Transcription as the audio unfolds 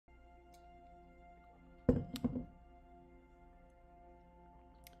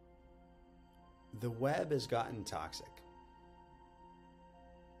The web has gotten toxic.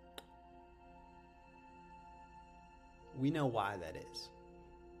 We know why that is.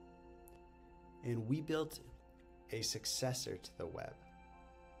 And we built a successor to the web.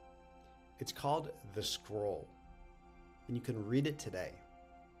 It's called The Scroll, and you can read it today.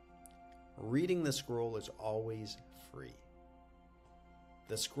 Reading the scroll is always free.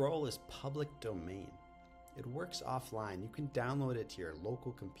 The scroll is public domain. It works offline. You can download it to your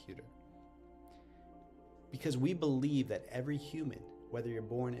local computer. Because we believe that every human, whether you're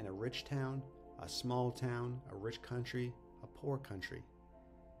born in a rich town, a small town, a rich country, a poor country,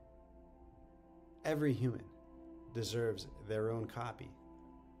 every human deserves their own copy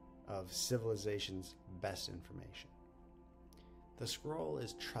of civilization's best information. The scroll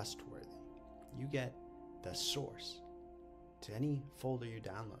is trustworthy. You get the source to any folder you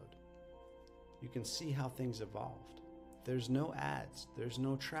download. You can see how things evolved. There's no ads, there's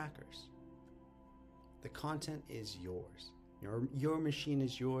no trackers. The content is yours. Your machine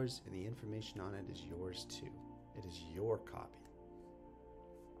is yours, and the information on it is yours too. It is your copy.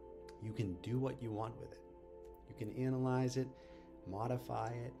 You can do what you want with it. You can analyze it, modify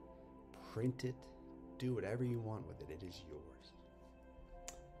it, print it, do whatever you want with it. It is yours.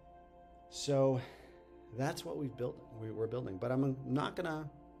 So that's what we're building. But I'm not gonna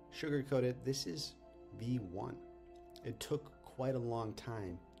sugarcoat it. This is V1. It took quite a long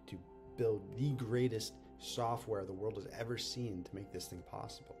time to build the greatest software the world has ever seen to make this thing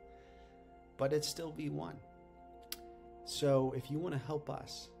possible. But it's still V1. So if you want to help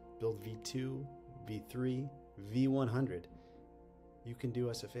us build V2, V3, V100, you can do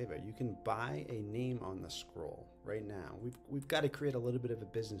us a favor. You can buy a name on the scroll right now. We've got to create a little bit of a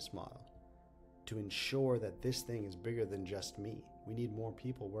business model to ensure that this thing is bigger than just me. We need more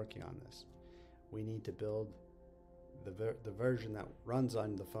people working on this. We need to build the version that runs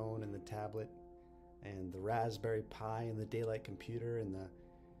on the phone and the tablet and the Raspberry Pi and the Daylight computer and the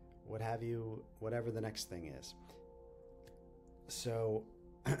what have you, whatever the next thing is. So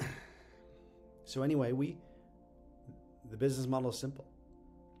anyway, the business model is simple.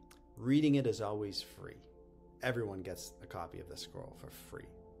 Reading it is always free. Everyone gets a copy of the scroll for free.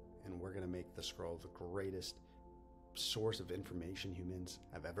 And we're going to make the scroll the greatest source of information humans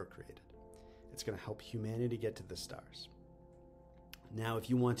have ever created. It's going to help humanity get to the stars. Now, if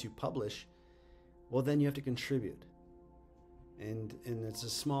you want to publish, well, then you have to contribute. And it's a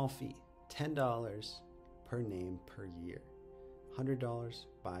small fee, $10 per name per year. $100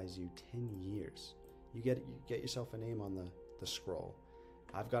 buys you 10 years. You get yourself a name on the scroll.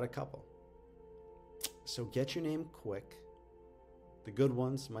 I've got a couple. So get your name quick. The good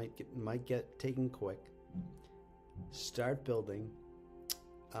ones might get taken quick. Start building.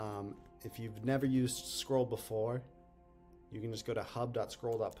 If you've never used Scroll before, you can just go to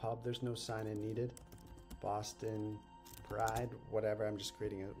hub.scroll.pub. There's no sign-in needed. Boston Pride, whatever. I'm just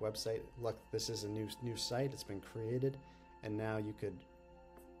creating a website. Look, this is a new site. It's been created, and now you could,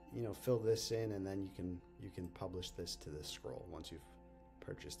 fill this in, and then you can publish this to the scroll once you've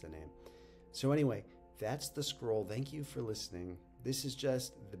purchased a name. So anyway, that's the scroll. Thank you for listening. This is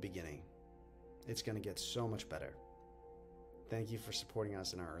just the beginning. It's going to get so much better. Thank you for supporting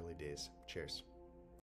us in our early days. Cheers.